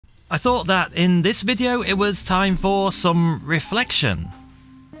I thought that in this video it was time for some reflection.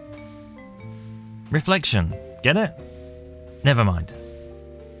 Reflection, get it? Never mind.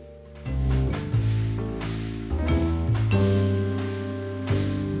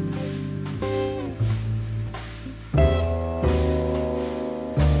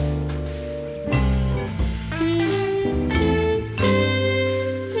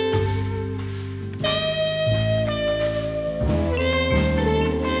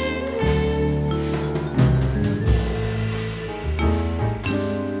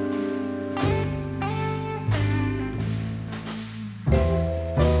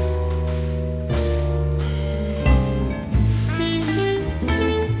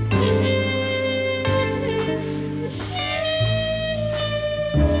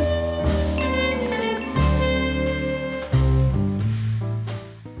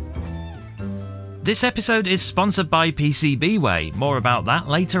 This episode is sponsored by PCBWay, more about that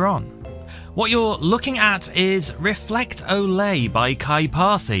later on. What you're looking at is Reflect Olay by Kai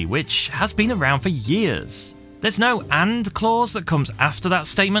Parthy, which has been around for years. There's no "and" clause that comes after that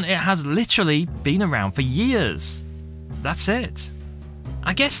statement, it has literally been around for years. That's it.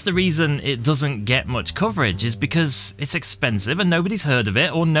 I guess the reason it doesn't get much coverage is because it's expensive and nobody's heard of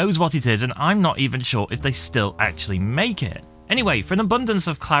it or knows what it is, and I'm not even sure if they still actually make it. Anyway, for an abundance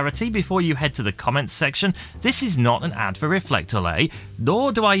of clarity before you head to the comments section, this is not an ad for Reflect Olay,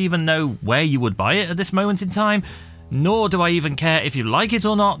 nor do I even know where you would buy it at this moment in time, nor do I even care if you like it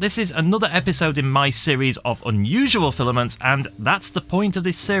or not. This is another episode in my series of unusual filaments, and that's the point of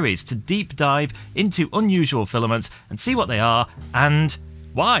this series, to deep dive into unusual filaments and see what they are and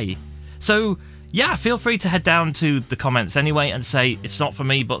why. So yeah, feel free to head down to the comments anyway and say, it's not for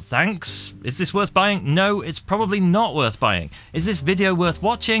me, but thanks. Is this worth buying? No, it's probably not worth buying. Is this video worth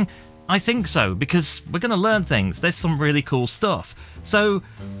watching? I think so, because we're going to learn things. There's some really cool stuff. So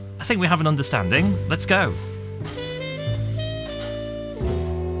I think we have an understanding. Let's go.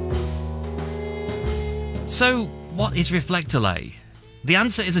 So what is Reflect Olay? The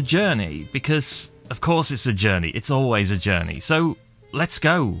answer is a journey, because of course it's a journey. It's always a journey. So let's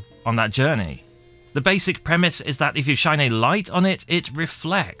go on that journey. The basic premise is that if you shine a light on it, it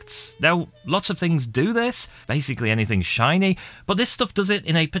reflects. Now, lots of things do this, basically anything shiny, but this stuff does it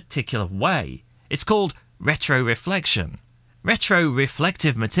in a particular way. It's called retroreflection.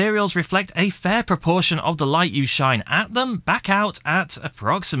 Retroreflective materials reflect a fair proportion of the light you shine at them back out at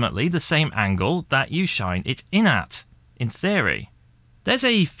approximately the same angle that you shine it in at, in theory. There's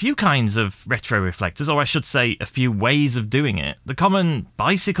a few kinds of retroreflectors, or I should say a few ways of doing it. The common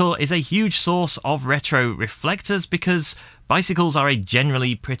bicycle is a huge source of retroreflectors because bicycles are a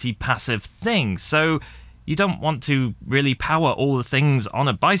generally pretty passive thing, so you don't want to really power all the things on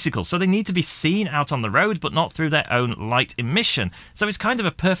a bicycle, so they need to be seen out on the road but not through their own light emission. So it's kind of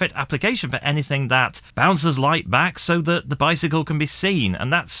a perfect application for anything that bounces light back so that the bicycle can be seen,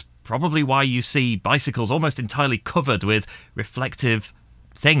 and that's probably why you see bicycles almost entirely covered with reflective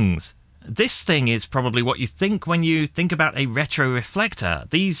things. This thing is probably what you think when you think about a retroreflector.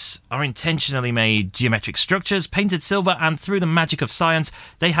 These are intentionally made geometric structures, painted silver, and through the magic of science,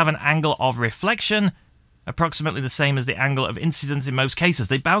 they have an angle of reflection, approximately the same as the angle of incidence in most cases.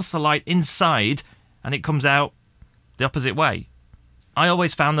 They bounce the light inside, and it comes out the opposite way. I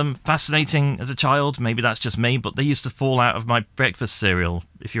always found them fascinating as a child. Maybe that's just me, but they used to fall out of my breakfast cereal.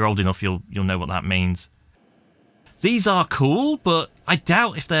 If you're old enough, you'll know what that means. These are cool, but I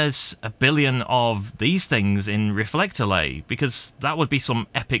doubt if there's a billion of these things in Reflect Olay, because that would be some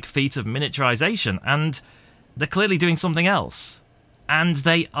epic feat of miniaturization, and they're clearly doing something else. And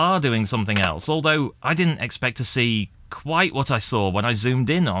they are doing something else, although I didn't expect to see quite what I saw when I zoomed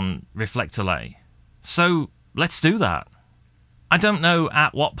in on Reflect Olay. So let's do that. I don't know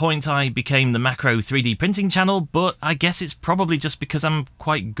at what point I became the macro 3D printing channel, but I guess it's probably just because I'm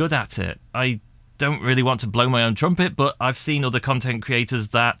quite good at it. I don't really want to blow my own trumpet, but I've seen other content creators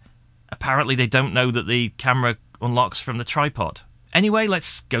that apparently they don't know that the camera unlocks from the tripod. Anyway,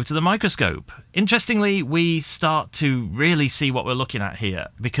 let's go to the microscope. Interestingly, we start to really see what we're looking at here,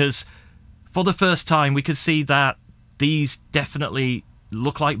 because for the first time we could see that these definitely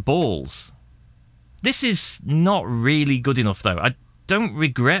look like balls. This is not really good enough though. I don't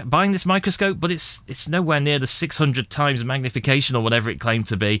regret buying this microscope, but it's nowhere near the 600 times magnification or whatever it claimed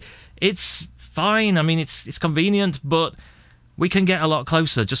to be. It's fine, I mean it's convenient, but we can get a lot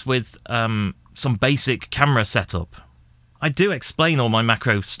closer just with some basic camera setup. I do explain all my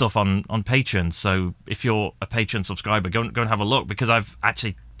macro stuff on Patreon, so if you're a Patreon subscriber, go and have a look, because I've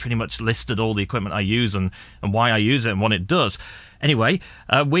actually pretty much listed all the equipment I use and why I use it and what it does. Anyway,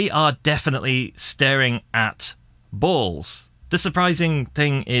 we are definitely staring at balls. The surprising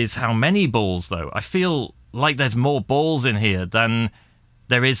thing is how many balls, though. I feel like there's more balls in here than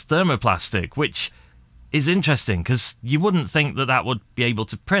there is thermoplastic, which is interesting because you wouldn't think that that would be able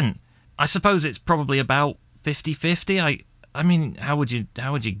to print. I suppose it's probably about 50-50. I mean, how would you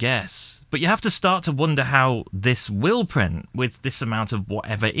guess? But you have to start to wonder how this will print with this amount of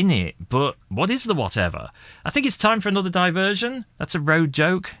whatever in it. But what is the whatever? I think it's time for another diversion. That's a road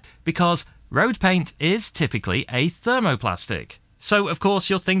joke, because road paint is typically a thermoplastic. So, of course,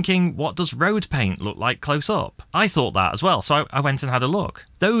 you're thinking, what does road paint look like close up? I thought that as well, so I went and had a look.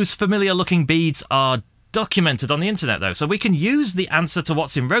 Those familiar-looking beads are documented on the internet, though, so we can use the answer to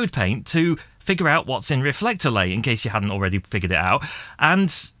what's in road paint to figure out what's in reflector lay, in case you hadn't already figured it out,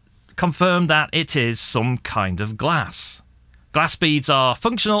 and confirm that it is some kind of glass. Glass beads are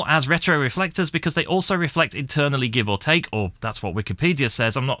functional as retroreflectors because they also reflect internally, give or take, or that's what Wikipedia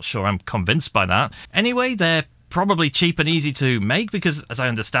says. I'm not sure I'm convinced by that. Anyway, they're probably cheap and easy to make because, as I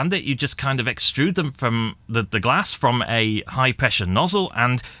understand it, you just kind of extrude them from the glass from a high-pressure nozzle,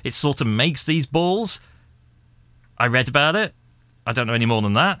 and it sort of makes these balls. I read about it. I don't know any more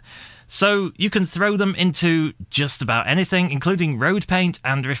than that. So you can throw them into just about anything, including road paint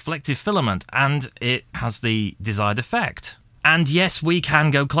and reflective filament, and it has the desired effect. And yes, we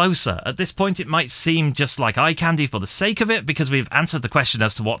can go closer. At this point, it might seem just like eye candy for the sake of it, because we've answered the question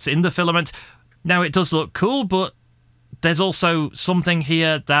as to what's in the filament. Now, it does look cool, but there's also something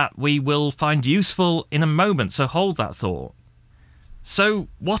here that we will find useful in a moment, so hold that thought. So,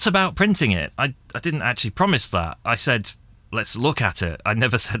 what about printing it? I didn't actually promise that. I said, let's look at it. I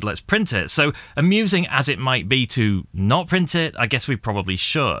never said let's print it. So, amusing as it might be to not print it, I guess we probably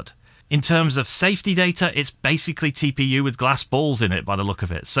should. In terms of safety data, it's basically TPU with glass balls in it by the look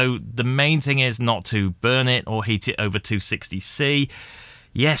of it. So, the main thing is not to burn it or heat it over 260°C.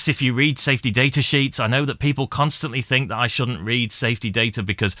 Yes, if you read safety data sheets, I know that people constantly think that I shouldn't read safety data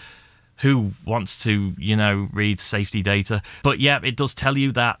because who wants to, read safety data? But yeah, it does tell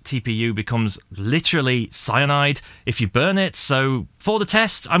you that TPU becomes literally cyanide if you burn it. So for the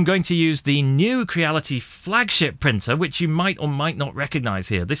test, I'm going to use the new Creality flagship printer, which you might or might not recognize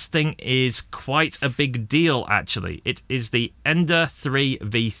here. This thing is quite a big deal, actually. It is the Ender 3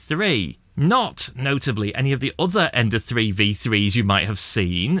 V3. Not, notably, any of the other Ender 3 V3s you might have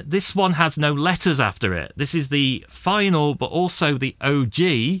seen. This one has no letters after it. This is the final, but also the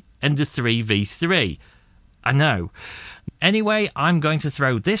OG Ender 3 V3. I know. Anyway, I'm going to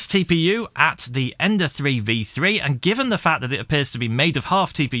throw this TPU at the Ender 3 V3, and given the fact that it appears to be made of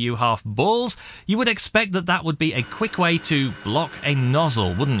half TPU, half balls, you would expect that that would be a quick way to block a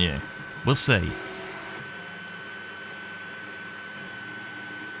nozzle, wouldn't you? We'll see.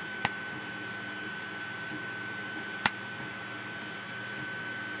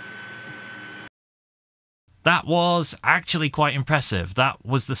 That was actually quite impressive. That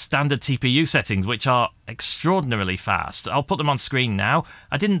was the standard TPU settings, which are extraordinarily fast. I'll put them on screen now.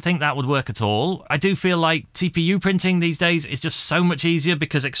 I didn't think that would work at all. I do feel like TPU printing these days is just so much easier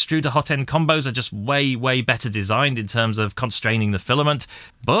because extruder hot end combos are just way, way better designed in terms of constraining the filament.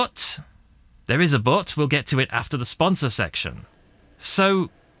 But there is a but. We'll get to it after the sponsor section. So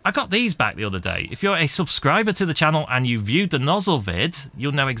I got these back the other day. If you're a subscriber to the channel and you viewed the nozzle vid,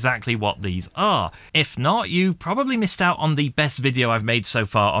 you'll know exactly what these are. If not, you probably missed out on the best video I've made so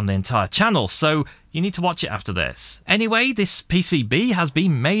far on the entire channel, so you need to watch it after this. Anyway, this PCB has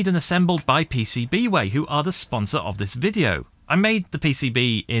been made and assembled by PCBWay, who are the sponsor of this video. I made the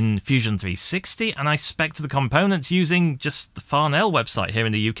PCB in Fusion 360 and I spec'd the components using just the Farnell website here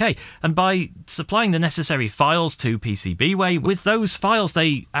in the UK, and by supplying the necessary files to PCBWay, with those files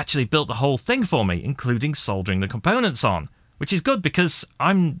they actually built the whole thing for me, including soldering the components on. Which is good because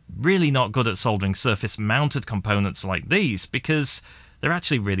I'm really not good at soldering surface mounted components like these because they're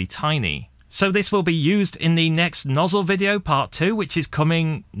actually really tiny. So this will be used in the next nozzle video, part 2, which is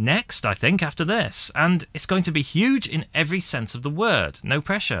coming next, I think, after this. And it's going to be huge in every sense of the word. No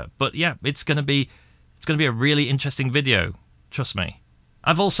pressure. But yeah, it's going to be a really interesting video. Trust me.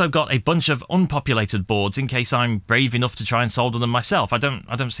 I've also got a bunch of unpopulated boards in case I'm brave enough to try and solder them myself. I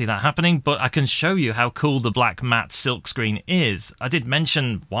don't see that happening, but I can show you how cool the black matte silkscreen is. I did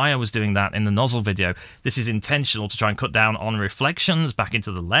mention why I was doing that in the nozzle video. This is intentional to try and cut down on reflections back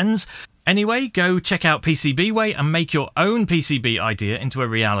into the lens. Anyway, go check out PCBWay and make your own PCB idea into a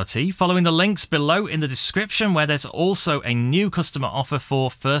reality, following the links below in the description, where there's also a new customer offer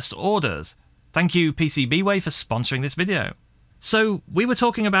for first orders. Thank you PCBWay for sponsoring this video. So, we were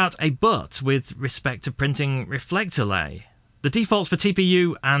talking about a but with respect to printing reflector lay. The defaults for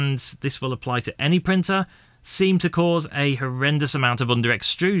TPU, and this will apply to any printer, seem to cause a horrendous amount of under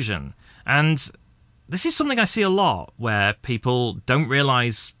extrusion. And this is something I see a lot, where people don't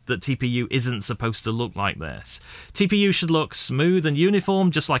realise that TPU isn't supposed to look like this. TPU should look smooth and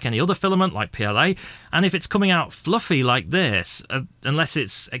uniform, just like any other filament, like PLA, and if it's coming out fluffy like this, unless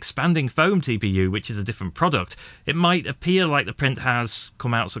it's expanding foam TPU, which is a different product, it might appear like the print has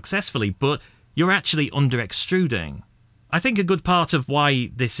come out successfully, but you're actually under-extruding. I think a good part of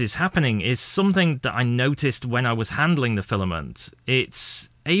why this is happening is something that I noticed when I was handling the filament. It's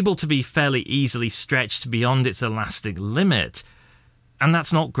able to be fairly easily stretched beyond its elastic limit, and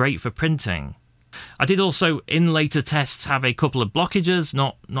that's not great for printing. I did also, in later tests, have a couple of blockages,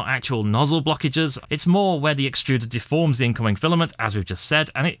 not actual nozzle blockages. It's more where the extruder deforms the incoming filament, as we've just said,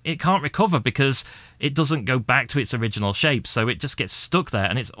 and it can't recover because it doesn't go back to its original shape, so it just gets stuck there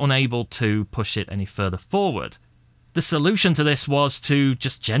and it's unable to push it any further forward. The solution to this was to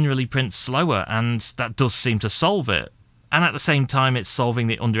just generally print slower, and that does seem to solve it. And at the same time, it's solving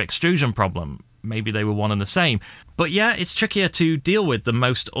the under-extrusion problem. Maybe they were one and the same. But yeah, it's trickier to deal with than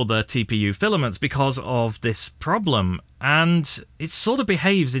most other TPU filaments because of this problem, and it sort of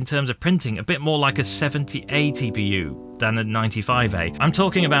behaves in terms of printing a bit more like a 70A TPU than a 95A. I'm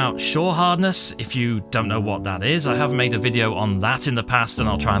talking about shore hardness. If you don't know what that is, I have made a video on that in the past, and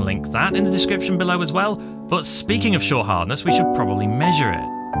I'll try and link that in the description below as well. But speaking of shore hardness, we should probably measure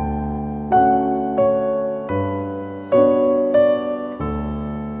it.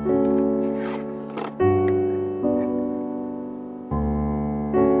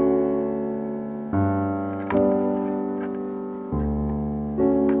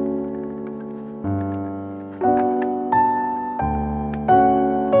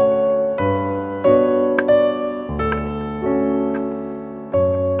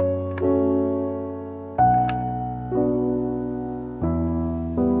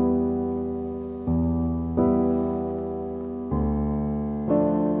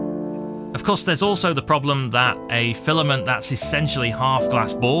 Of course, there's also the problem that a filament that's essentially half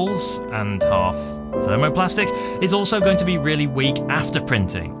glass balls and half thermoplastic is also going to be really weak after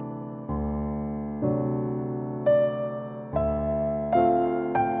printing.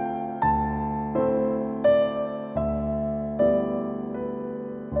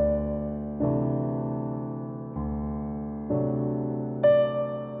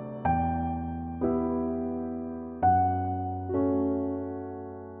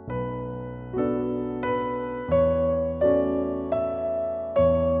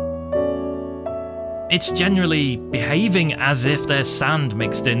 It's generally behaving as if there's sand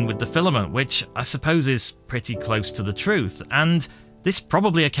mixed in with the filament, which I suppose is pretty close to the truth, and this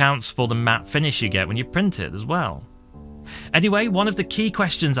probably accounts for the matte finish you get when you print it as well. Anyway, one of the key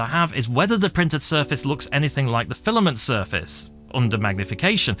questions I have is whether the printed surface looks anything like the filament surface under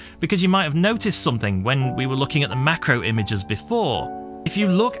magnification, because you might have noticed something when we were looking at the macro images before. If you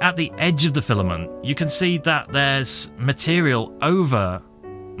look at the edge of the filament, you can see that there's material over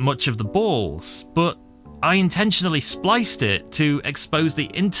much of the balls, but I intentionally spliced it to expose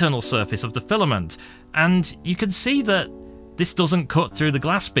the internal surface of the filament, and you can see that this doesn't cut through the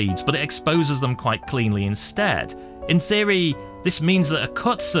glass beads, but it exposes them quite cleanly instead. In theory, this means that a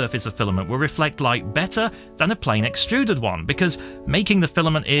cut surface of filament will reflect light better than a plain extruded one, because making the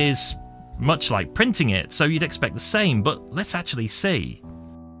filament is much like printing it, so you'd expect the same, but let's actually see.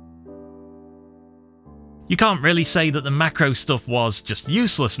 You can't really say that the macro stuff was just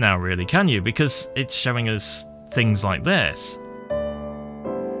useless now, really, can you? Because it's showing us things like this.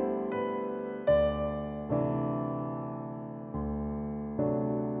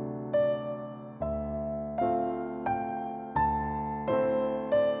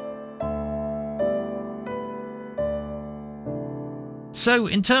 So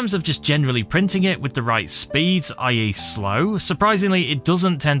in terms of just generally printing it with the right speeds, i.e. slow, surprisingly it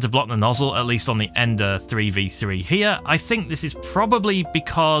doesn't tend to block the nozzle, at least on the Ender 3v3 here. I think this is probably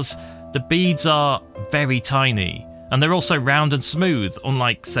because the beads are very tiny, and they're also round and smooth,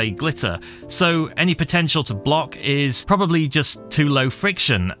 unlike, say, glitter. So any potential to block is probably just too low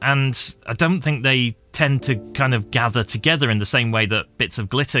friction, and I don't think they tend to kind of gather together in the same way that bits of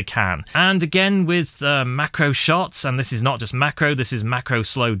glitter can. And again with macro shots, and this is not just macro, this is macro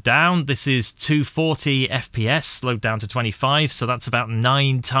slowed down. This is 240 FPS slowed down to 25, so that's about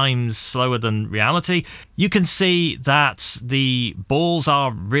 9 times slower than reality. You can see that the balls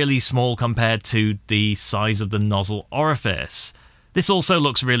are really small compared to the size of the nozzle orifice. This also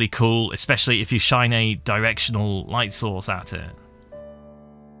looks really cool, especially if you shine a directional light source at it.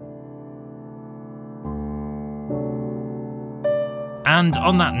 And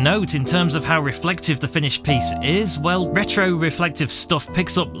on that note, in terms of how reflective the finished piece is, well, retro-reflective stuff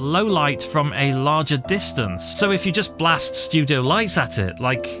picks up low light from a larger distance. So if you just blast studio lights at it,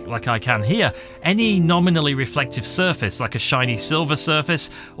 like I can here, any nominally reflective surface, like a shiny silver surface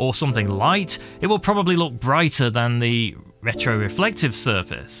or something light, it will probably look brighter than the retro-reflective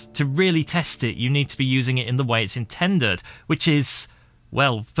surface. To really test it, you need to be using it in the way it's intended, which is,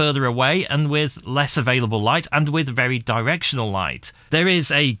 well, further away and with less available light and with very directional light. There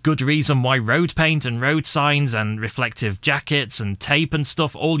is a good reason why road paint and road signs and reflective jackets and tape and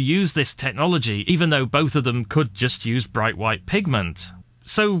stuff all use this technology, even though both of them could just use bright white pigment.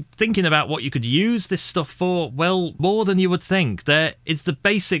 So, thinking about what you could use this stuff for, well, more than you would think. There is the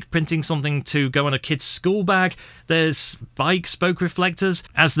basic printing something to go on a kid's school bag. There's bike spoke reflectors.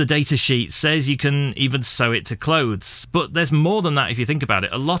 As the datasheet says, you can even sew it to clothes. But there's more than that if you think about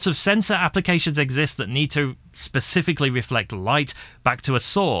it. A lot of sensor applications exist that need to specifically reflect light back to a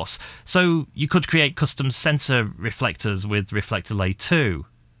source. So, you could create custom sensor reflectors with Reflector-Lay 2.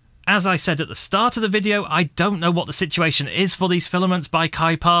 As I said at the start of the video, I don't know what the situation is for these filaments by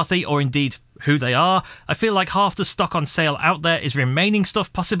Kaiparthy, or indeed who they are. I feel like half the stock on sale out there is remaining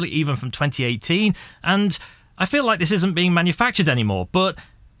stuff, possibly even from 2018, and I feel like this isn't being manufactured anymore, but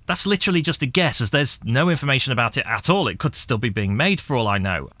that's literally just a guess, as there's no information about it at all. It could still be being made for all I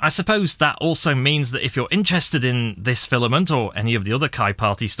know. I suppose that also means that if you're interested in this filament or any of the other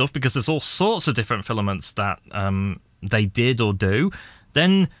Kaiparthy stuff, because there's all sorts of different filaments that they did or do,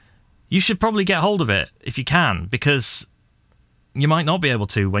 then you should probably get hold of it if you can, because you might not be able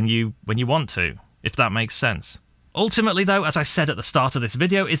to when you want to, if that makes sense. Ultimately though, as I said at the start of this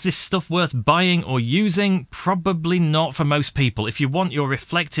video, is this stuff worth buying or using? Probably not for most people. If you want your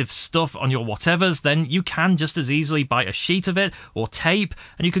reflective stuff on your whatevers, then you can just as easily buy a sheet of it or tape,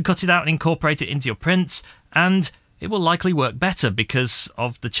 and you can cut it out and incorporate it into your prints, and it will likely work better because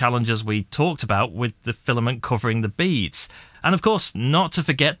of the challenges we talked about with the filament covering the beads. And of course, not to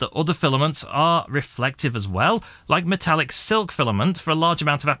forget that other filaments are reflective as well, like metallic silk filament for a large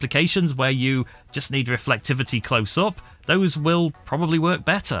amount of applications where you just need reflectivity close up. Those will probably work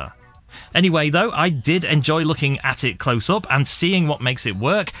better. Anyway though, I did enjoy looking at it close up and seeing what makes it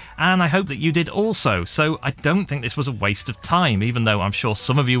work, and I hope that you did also, so I don't think this was a waste of time, even though I'm sure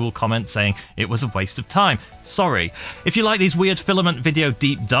some of you will comment saying it was a waste of time. Sorry. If you like these weird filament video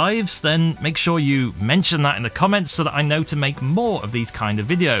deep dives, then make sure you mention that in the comments so that I know to make more of these kind of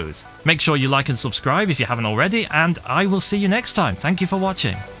videos. Make sure you like and subscribe if you haven't already, and I will see you next time. Thank you for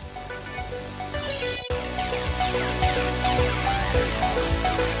watching.